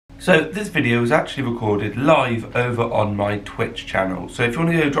So this video was actually recorded live over on my Twitch channel. So if you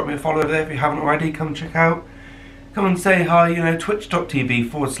want to go drop me a follow over there if you haven't already, come check out. Come and say hi, you know,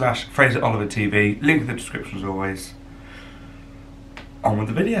 twitch.tv/FraserOliverTV. Link in the description as always. On with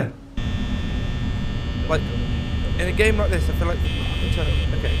the video. Like, in a game like this, I feel like I can turn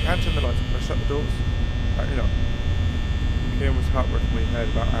it. Okay, I can turn the lights on. Can I shut the doors? Apparently not. Kieran was heartbroken when he heard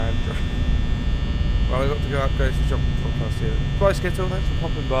about Andrew. Well, I got to go out, go to the shop before class here. Bye, Skittle. Thanks for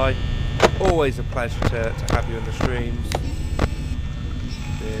popping by. Always a pleasure to have you in the streams.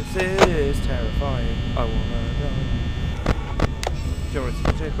 This is terrifying. I wanna die. Do you want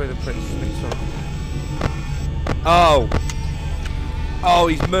to take away the prince? Oh! Oh,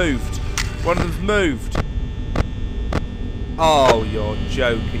 he's moved. One of them's moved. Oh, you're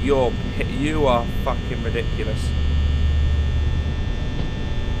joking. You are fucking ridiculous.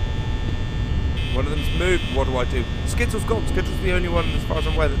 One of them's moved. What do I do? Skittle's gone. Skittle's the only one, as far as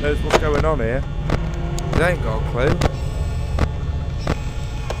I'm aware, that knows what's going on here. They ain't got a clue.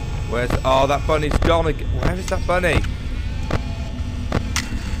 Where's... Oh, that bunny's gone again. Where is that bunny?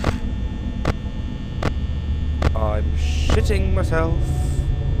 I'm shitting myself.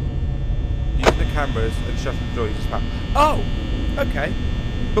 Using the cameras and shutting the door, you just found. Oh! Okay.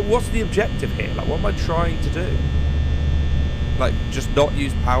 But what's the objective here? Like, what am I trying to do? Like, just not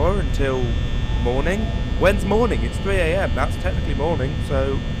use power until morning? When's morning? It's 3 AM. That's technically morning,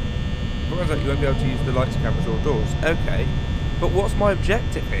 so... It turns out you won't be able to use the lights, cameras, or doors. Okay. But what's my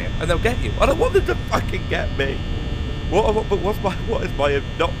objective here? And they'll get you. I don't want them to fucking get me. What is my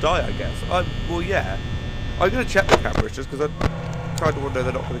not die, I guess? Well, yeah. I'm going to check the cameras just because I kind of want to know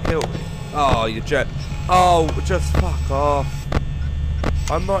they're not going to kill me. Oh, you jet. Oh, just fuck off.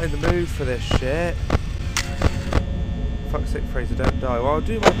 I'm not in the mood for this shit. Fuck's sake, Fraser, don't die. Well, I'll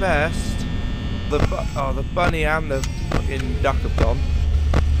do my best. The bunny and the fucking duck have gone.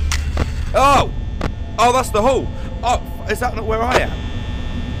 Oh! Oh, that's the hall. Oh, is that not where I am?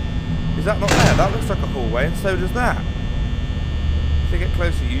 Is that not there? That looks like a hallway, and so does that. If they get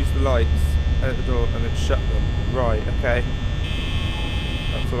closer, use the lights at the door and then shut them. Right, okay.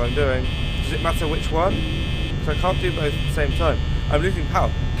 That's what I'm doing. Does it matter which one? Because I can't do both at the same time. I'm losing power.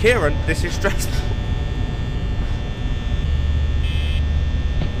 Kieran, this is stressful.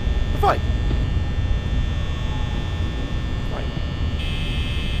 We're fine. Fine.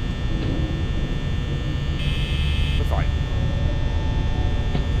 We're fine.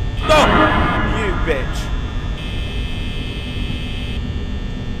 No! You bitch.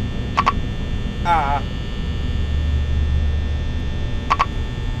 Ah.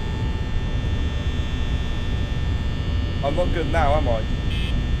 I'm not good now, am I?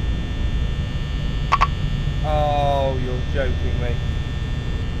 Oh, you're joking me.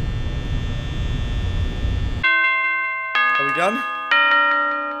 Are we done?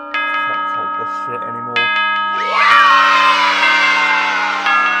 I can't take this shit anymore.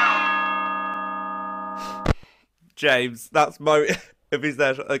 James, that's Mo. If he's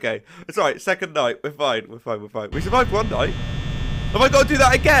there, okay. It's alright, second night, we're fine. We survived one night. Have I got to do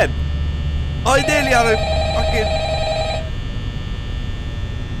that again? I nearly had a fucking...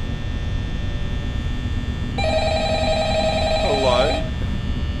 Hello?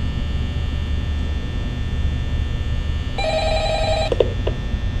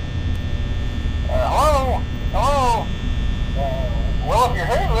 Hello? Hello? Well, if you're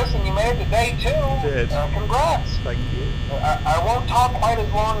hearing this and you made it to day 2, congrats. Thank you. I won't talk quite as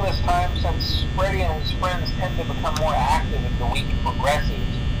long this time since Freddy and his friends tend to become more active as the week progresses.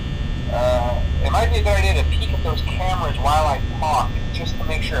 It might be a good idea to peek at those cameras while I talk, just to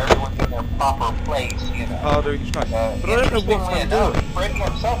make sure everyone's in their proper place, you know. Harder each night. But I don't know what I'm doing. Freddy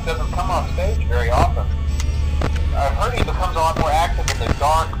himself doesn't come off stage very often. I've heard he becomes a lot more active in the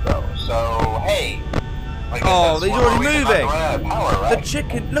dark, though, so hey. Oh, he's already moving! Power, right? The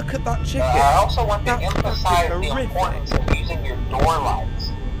chicken, look at that chicken! I also want to That's emphasize the importance of using your door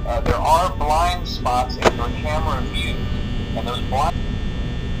lights. There are blind spots in your camera view, and those blind...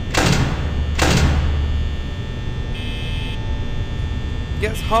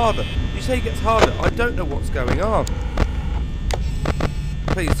 Gets harder. You say it gets harder. I don't know what's going on.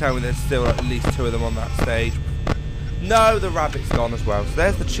 Please tell me there's still at least 2 of them on that stage. No, the rabbit's gone as well. So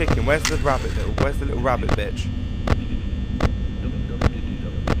there's the chicken. Where's the rabbit little? Where's the little rabbit bitch?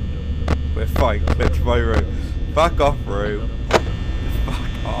 We're fine. Clip to my room. Fuck off, room. Fuck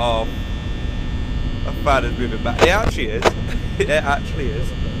off. A fan is moving back. It actually is. It actually is.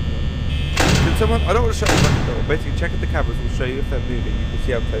 Can someone... I don't want to shut the fucking door. Basically, check if the cameras will show you if they're moving. You can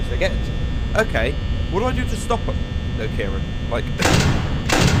see how close they get. Okay. What do I do to stop them? No, Kieran. Like...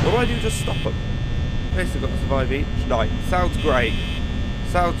 what do I do to stop them? Basically got to survive each night. Sounds great.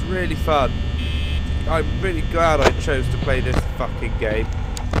 Sounds really fun. I'm really glad I chose to play this fucking game.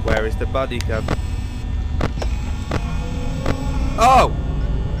 Where is the bunny come? Oh!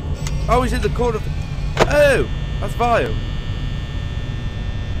 Oh, he's in the corner of the... Oh! That's vile.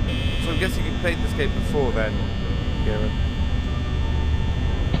 So I'm guessing you played this game before then, Kieran.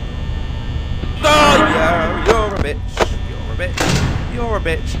 Oh, yeah! You're a bitch. You're a bitch. You're a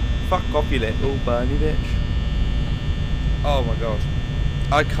bitch. Fuck off, you little bunny bitch. Oh my god.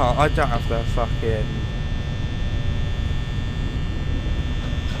 I can't. I don't have the fucking...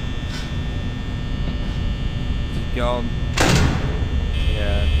 Is he gone?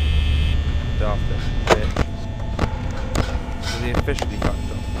 Yeah. Daftest bitch. Is he officially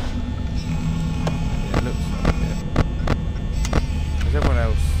fucked off? Yeah, it looks like it. Where's everyone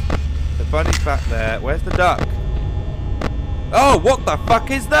else? The bunny's back there. Where's the duck? Oh, what the fuck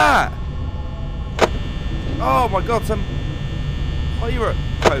is that? Oh my god, some pirate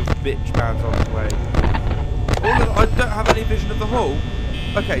cove bitch man's on his way. I don't have any vision of the hull.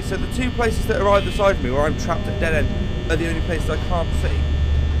 Okay, so the two places that are either side of me where I'm trapped at dead end are the only places I can't see.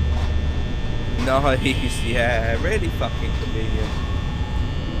 Nice, yeah, really fucking convenient.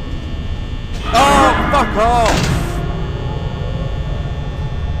 Oh, fuck off!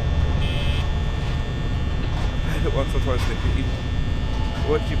 Once or twice,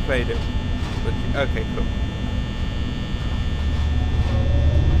 once you played it. Okay, cool.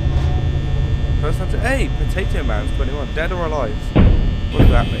 First time to... Hey, Potato Man's 21. Dead or alive? What does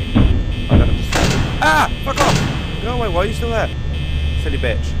that mean? I don't understand. Ah! Fuck off! Go away, why are you still there? Silly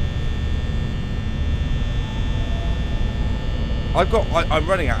bitch. I'm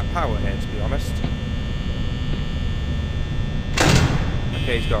running out of power here, to be honest.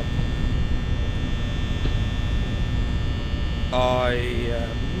 Okay, he's gone. I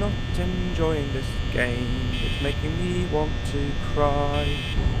am not enjoying this game. It's making me want to cry.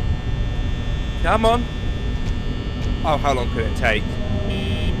 Come on. Oh, how long could it take?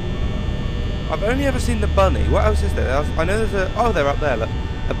 I've only ever seen the bunny. What else is there? I know there's a... Oh, they're up there, look.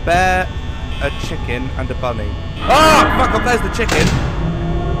 A bear, a chicken, and a bunny. Oh, fuck off, there's the chicken.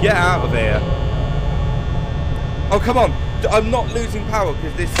 Get out of here. Oh, come on. I'm not losing power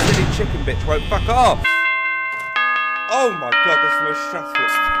because this silly chicken bitch won't fuck off. Oh my god, this is the most stressful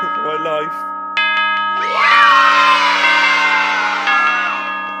experience of my life.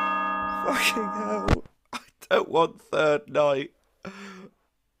 Fucking hell. I don't want third night.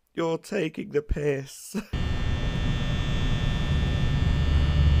 You're taking the piss.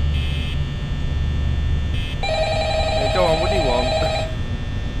 Hey, go on, what do you want?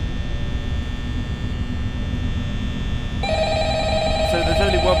 So there's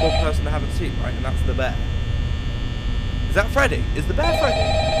only one more person I haven't seen, right? And that's the bear. Is that Freddy? Is the bear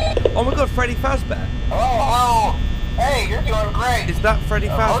Freddy? Oh my god, Freddy Fazbear. Oh, hey, you're doing great. Is that Freddy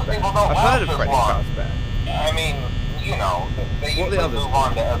Fazbear? I've heard of Freddy Fazbear. I mean, you know, they usually move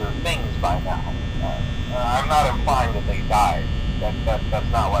on to other things by now. I'm not implying that they died.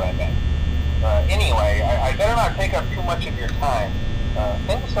 That's not what I meant. Anyway, I better not take up too much of your time.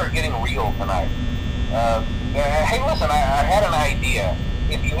 Things start getting real tonight. Hey, listen, I had an idea.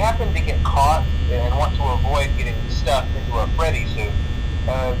 If you happen to get caught and want to avoid getting stuffed into a Freddy suit,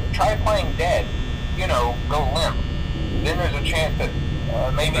 try playing dead. You know, go limp. Then there's a chance that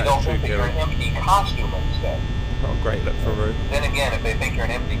maybe they'll think that you're an empty costume instead. Not a great look for Rue. Then again, if they think you're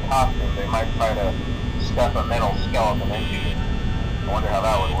an empty costume, they might try to stuff a mental skeleton into you. I wonder how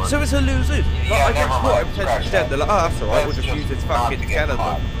that would work. So it's a lose-lose. Yeah, I get never caught, mind. I'm potentially dead. They're like, oh, that's alright, we'll just use this fucking skeleton.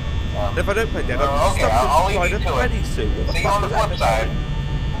 And if I don't play dead, I'm okay, I'll leave stuck you inside a to Freddy it. suit. See you on the flip side.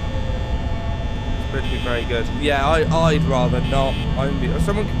 It's going to be very good. Yeah, I'd rather not.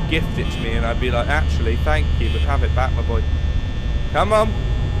 Someone could gift it to me and I'd be like, actually, thank you, but have it back, my boy. Come on.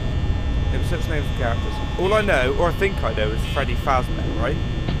 It was such names of characters. All I know, or I think I know, is Freddy Fazbear, right?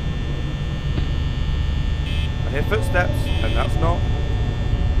 I hear footsteps, and that's not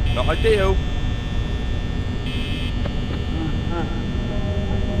ideal.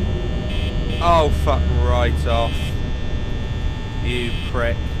 Oh, fuck right off. You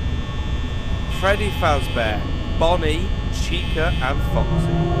prick. Freddy Fazbear, Bonnie, Chica, and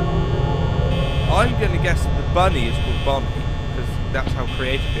Foxy. I'm going to guess that the bunny is called Bonnie, because that's how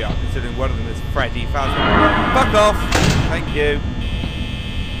creative they are, considering one of them is Freddy Fazbear. Fuck off! Thank you.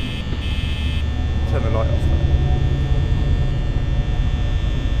 Turn the light off.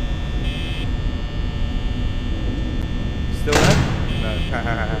 Still there? No.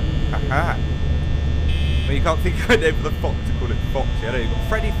 Ha. Well, you can't think of a name for the fox to call it Foxy. I know you've got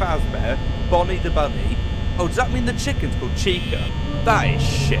Freddy Fazbear, Bonnie the bunny. Oh, does that mean the chicken's called Chica? That is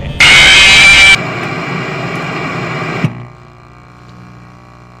shit.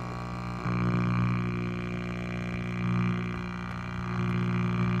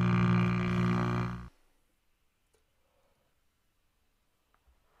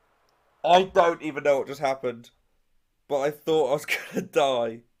 I don't even know what just happened. But I thought I was gonna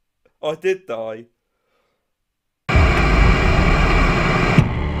die. I did die.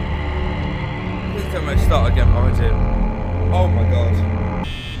 Please don't make me start again. Oh, I did. Oh my god.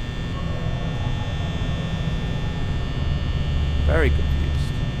 Very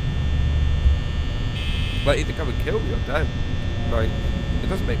confused. Like, either come and kill me or don't. Like, it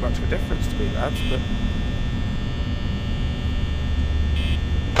doesn't make much of a difference to me, lads, but...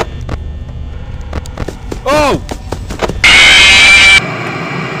 Oh!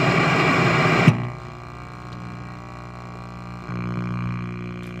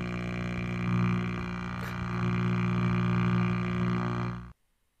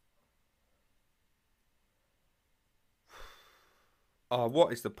 Oh,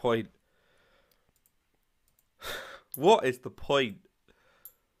 what is the point? What is the point?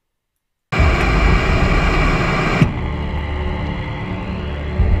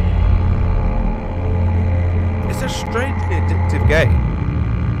 It's a strangely addictive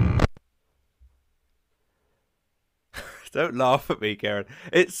game. Don't laugh at me, Karen.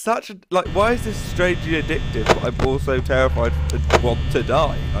 It's such a... Like, why is this strangely addictive, but I'm also terrified and want to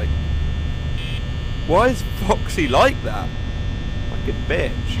die? Like, why is Foxy like that? Fucking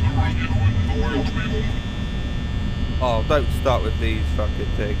bitch. Oh, don't start with these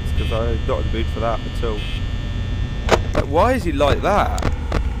fucking things, because I'm not in the mood for that at all. Like, why is he like that?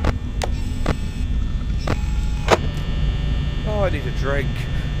 Oh, I need a drink.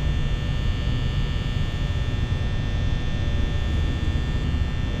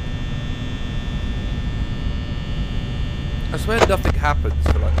 I swear nothing happens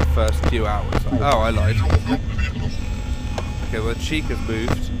for like the first few hours. Like, oh, I lied. Okay, well, Chica's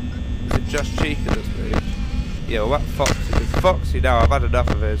moved. Is it just Chica that's moved? Yeah, well, that Foxy. It's Foxy now. I've had enough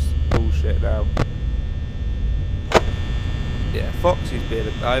of his bullshit now. Yeah, Foxy's being.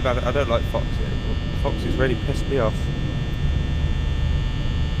 I don't like Foxy anymore. Foxy's really pissed me off.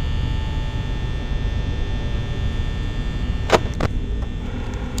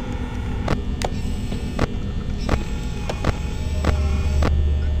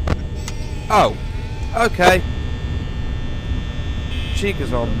 Oh, okay.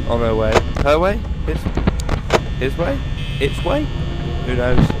 Chica's on her way. Her way? His way? Its way? Who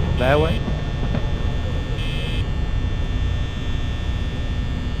knows? Their way?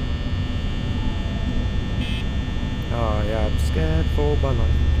 Oh yeah, I'm scared for my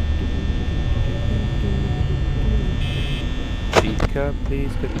life. Chica,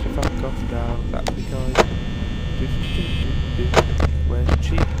 please could you fuck off now? That'd be kind. Where's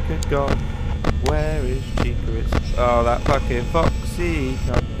Chica gone? Where is Chica? It's... Oh, that fucking Foxy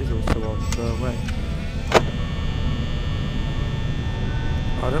cunt is also on the way.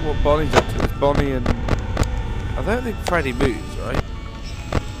 I don't know what Bonnie's up to. It's Bonnie and... I don't think Freddy moves, right?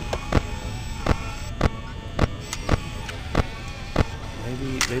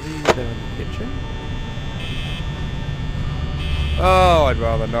 Maybe they're in the kitchen? Oh, I'd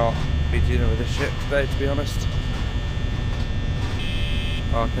rather not be dealing with this shit today, to be honest.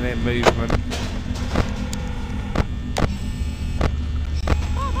 Oh, I can hear movement.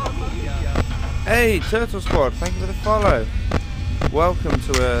 Hey, Turtle Squad, thank you for the follow. Welcome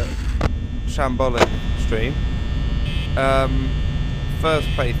to a shambolic stream. First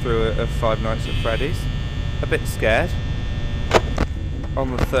playthrough of Five Nights at Freddy's. A bit scared.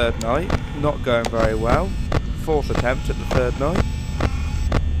 On the third night, not going very well. Fourth attempt at the third night.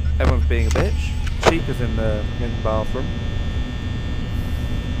 Everyone's being a bitch. Chica's in the bathroom.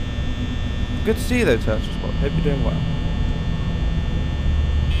 Good to see you though, Turtle Squad. Hope you're doing well.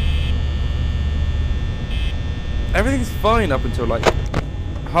 Everything's fine up until like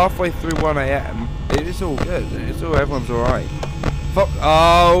halfway through 1 AM. It's all good. Everyone's alright.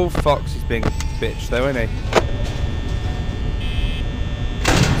 Oh, Foxy's being a bitch though, isn't he?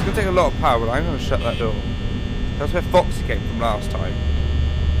 It's gonna take a lot of power, but I'm gonna shut that door. That's where Foxy came from last time.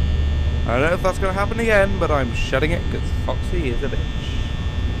 I don't know if that's gonna happen again, but I'm shutting it because Foxy is a bitch.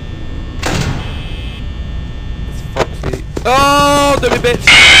 It's Foxy. Oh, don't be bitch!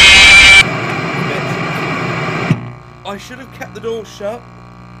 I should have kept the door shut.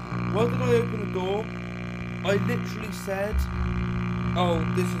 Why did I open the door? I literally said, oh,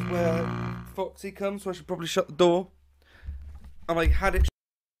 this is where Foxy comes, so I should probably shut the door. And I had it.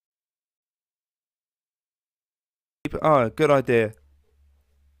 Oh, good idea.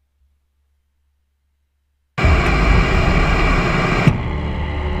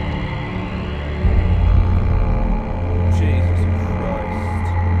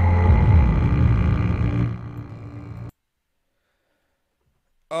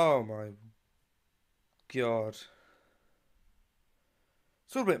 Oh my god.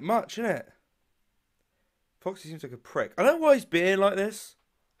 It's all a bit much, isn't it? Foxy seems like a prick. I don't know why he's being like this.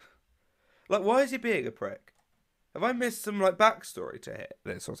 Like, why is he being a prick? Have I missed some, like, backstory to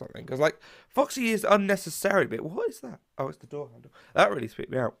this or something? Because, like, Foxy is unnecessary. But what is that? Oh, it's the door handle. That really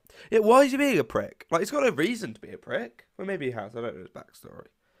freaked me out. Yeah, why is he being a prick? Like, he's got no reason to be a prick. Well, maybe he has. I don't know his backstory.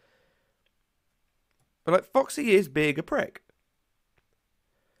 But, like, Foxy is being a prick.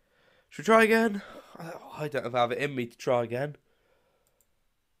 Should we try again? I don't have it in me to try again.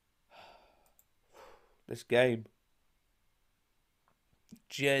 This game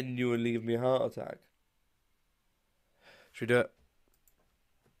genuinely gave me a heart attack. Should we do it?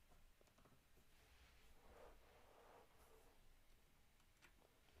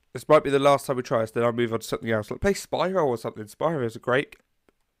 This might be the last time we try this, then I'll move on to something else. Like play Spyro or something. Spyro is a great...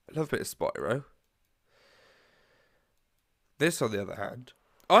 I love a bit of Spyro. This, on the other hand...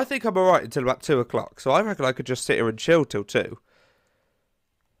 I think I'm alright until about 2 o'clock, so I reckon I could just sit here and chill till 2.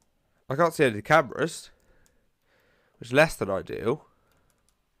 I can't see any cameras, which is less than ideal,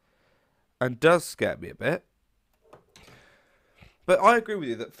 and does scare me a bit. But I agree with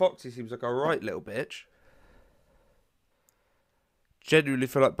you that Foxy seems like a right little bitch. Genuinely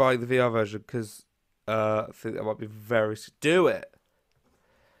feel like buying the VR version because I think that might be very... Do it!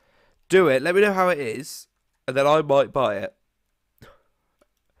 Do it, let me know how it is, and then I might buy it.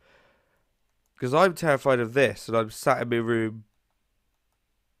 Because I'm terrified of this, and I'm sat in my room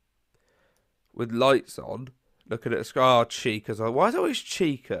with lights on, looking at a screen. Oh, Chica's on. Why is it always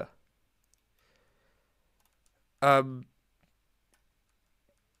Chica? But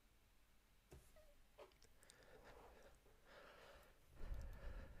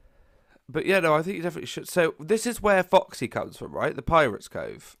yeah, no, I think you definitely should. So this is where Foxy comes from, right? The Pirate's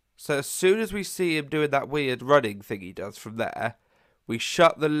Cove. So as soon as we see him doing that weird running thing he does from there, we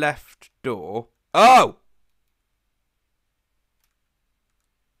shut the left door. Oh!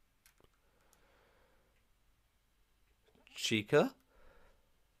 Chica?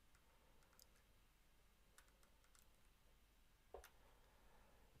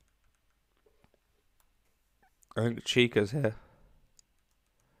 I think Chica's here.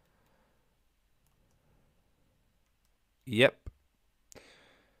 Yep.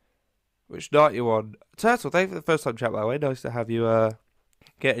 Which night you on? Turtle, thank you for the first time chat, by the way. Nice to have you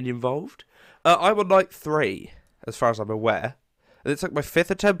getting involved. I'm on night 3, as far as I'm aware. And it's like my 5th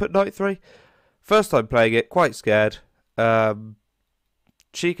attempt at night 3. First time playing it, quite scared.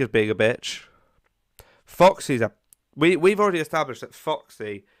 Chica's being a bitch. Foxy's a... We've already established that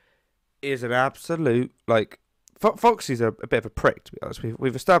Foxy is an absolute, like... Foxy's a bit of a prick, to be honest.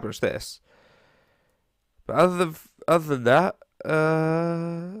 We've established this. But other than that...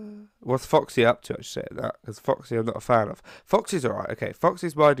 what's Foxy up to? I should say that, because Foxy I'm not a fan of. Foxy's alright, okay.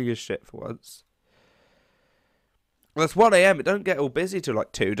 Foxy's minding his shit for once. Well, it's 1 AM. It don't get all busy till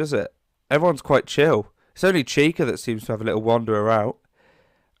like 2, does it? Everyone's quite chill. It's only Chica that seems to have a little wanderer out.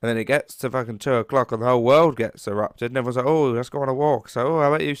 And then it gets to fucking 2 o'clock and the whole world gets erupted. And everyone's like, oh, let's go on a walk. So,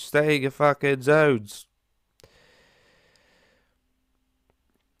 how about you stay in your fucking zones?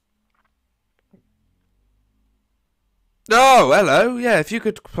 Oh, hello. Yeah, if you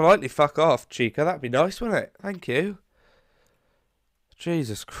could politely fuck off, Chica, that'd be nice, wouldn't it? Thank you.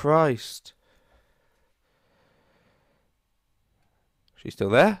 Jesus Christ. She's still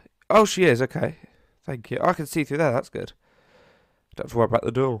there? Oh, she is. Okay. Thank you. I can see through there. That's good. Don't have to worry about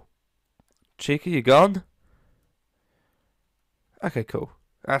the door. Chica, you gone? Okay, cool.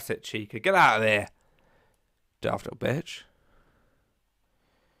 That's it, Chica. Get out of there. Daft little bitch.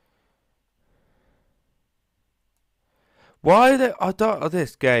 Why the... I don't... Oh,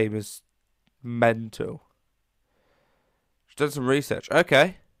 this game is mental. She's done some research.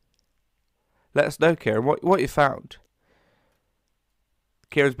 Okay. Let us know, Kieran, what you found.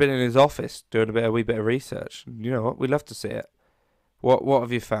 Kieran's been in his office doing a wee bit of research. You know what? We'd love to see it. What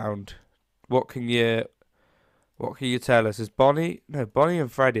have you found? What can you tell us? Is Bonnie... No, Bonnie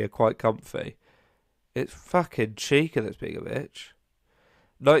and Freddy are quite comfy. It's fucking Chica that's being a bitch.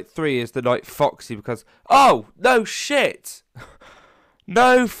 Night 3 is the night Foxy because... Oh! No shit!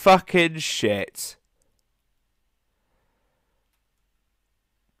 No fucking shit.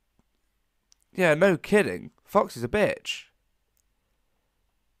 Yeah, no kidding. Foxy's a bitch.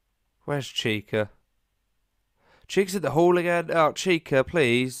 Where's Chica? Chica's in the hall again. Oh, Chica,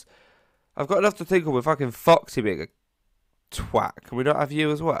 please. I've got enough to think of with fucking Foxy being a twat. Can we not have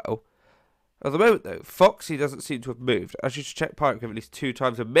you as well? At the moment, though, Foxy doesn't seem to have moved. I should check Pirate Cove at least 2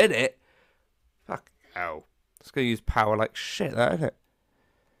 times a minute. Fuck hell. It's going to use power like shit, that, isn't it?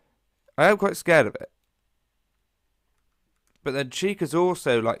 I am quite scared of it. But then Chica's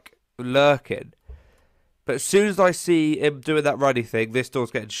also, like, lurking. But as soon as I see him doing that runny thing, this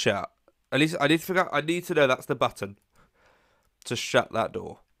door's getting shut. At least I need to figure out, I need to know that's the button to shut that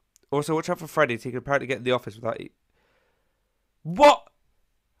door. Also, watch out for Freddy. He can apparently get in the office without you. What?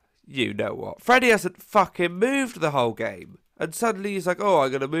 You know what? Freddy hasn't fucking moved the whole game. And suddenly he's like, oh, I'm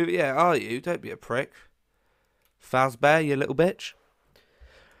going to move it. Yeah, are you? Don't be a prick. Fazbear, you little bitch.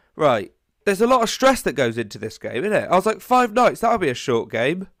 Right. There's a lot of stress that goes into this game, isn't it? I was like, 5 nights, that'll be a short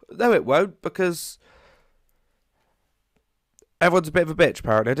game. No, it won't, because everyone's a bit of a bitch,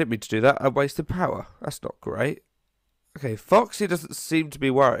 apparently. I didn't mean to do that. I wasted power. That's not great. Okay, Foxy doesn't seem to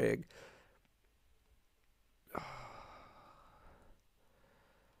be worrying.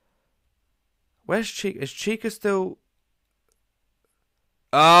 Where's Chica? Is Chica still...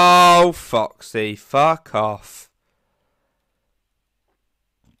 Oh, Foxy, fuck off.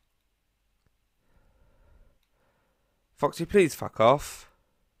 Foxy, please fuck off.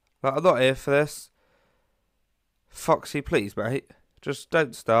 Like, I'm not here for this. Foxy, please, mate. Just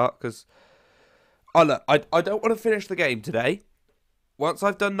don't start, because... Oh, look, I don't want to finish the game today. Once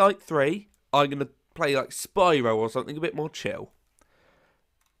I've done night 3, I'm going to play, like, Spyro or something a bit more chill.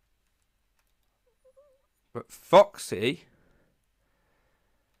 But Foxy...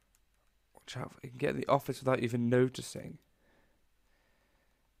 Watch out, he can get in the office without even noticing.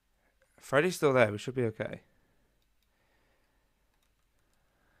 Freddy's still there, we should be okay.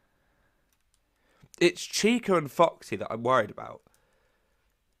 It's Chica and Foxy that I'm worried about.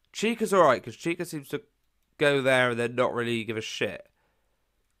 Chica's alright, because Chica seems to go there and then not really give a shit.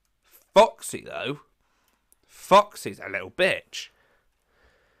 Foxy, though. Foxy's a little bitch.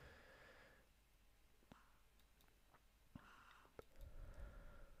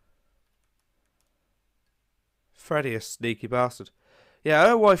 Freddy, a sneaky bastard. Yeah, I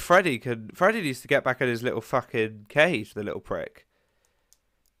don't know why Freddy needs to get back in his little fucking cage, the little prick.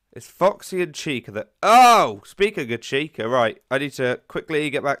 It's Foxy and Chica that... Oh! Speaking of Chica, right. I need to quickly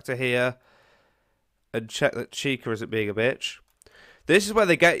get back to here and check that Chica isn't being a bitch. This is where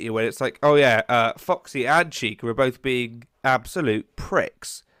they get you, when it's like, oh yeah, Foxy and Chica are both being absolute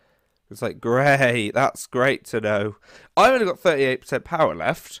pricks. It's like, great, that's great to know. I've only got 38% power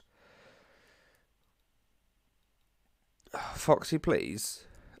left. Foxy, please.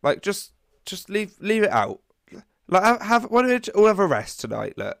 Like, just leave it out. Like, why don't we all have a rest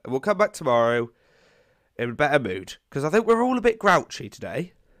tonight? Look, we'll come back tomorrow in a better mood, because I think we're all a bit grouchy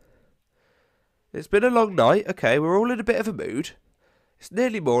today. It's been a long night. Okay, we're all in a bit of a mood. It's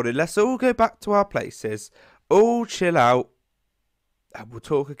nearly morning. Let's all go back to our places, all chill out, and we'll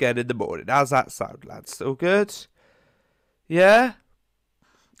talk again in the morning. How's that sound, lads? Still good? Yeah?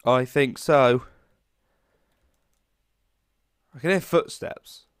 I think so. I can hear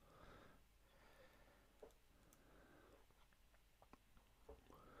footsteps.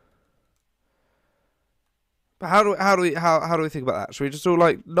 But how do we think about that? Should we just all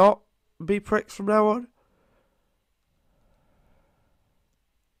like not be pricks from now on?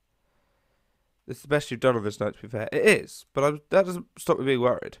 This is the best you've done on this night, to be fair. It is, but that doesn't stop me being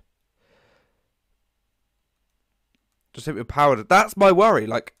worried. Just hit me with power. That's my worry.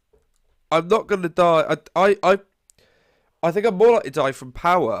 Like, I'm not gonna die. I think I'm more likely to die from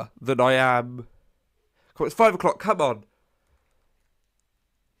power than I am. Come on, it's 5 o'clock. Come on.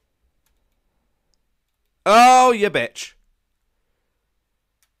 Oh, you bitch.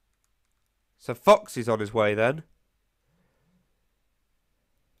 So Foxy's on his way then.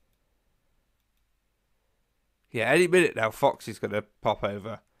 Yeah, any minute now Foxy's going to pop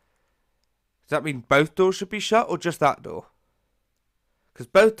over. Does that mean both doors should be shut or just that door? Because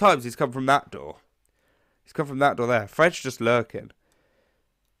both times he's come from that door. He's come from that door there. Fred's just lurking.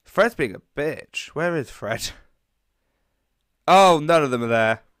 Fred's being a bitch. Where is Fred? Oh, none of them are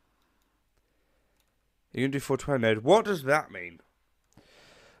there. You can do 420 node. What does that mean?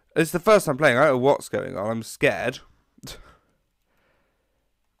 It's the first time playing. I don't know what's going on. I'm scared.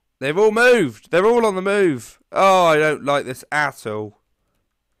 They've all moved. They're all on the move. Oh, I don't like this at all.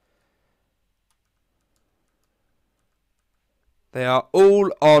 They are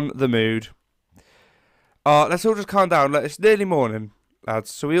all on the mood. Let's all just calm down. Look, it's nearly morning,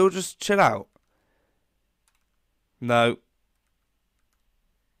 lads. So we all just chill out. No.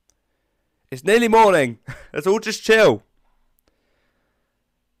 It's nearly morning. Let's all just chill.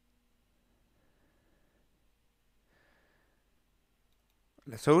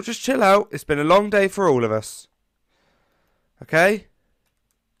 Let's all just chill out. It's been a long day for all of us. Okay?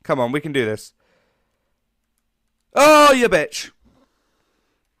 Come on, we can do this. Oh, you bitch.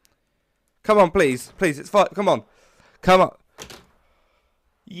 Come on, please. Please, it's fine. Come on. Come on.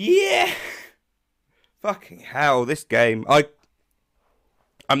 Yeah. Fucking hell, this game.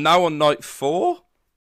 I'm now on night 4.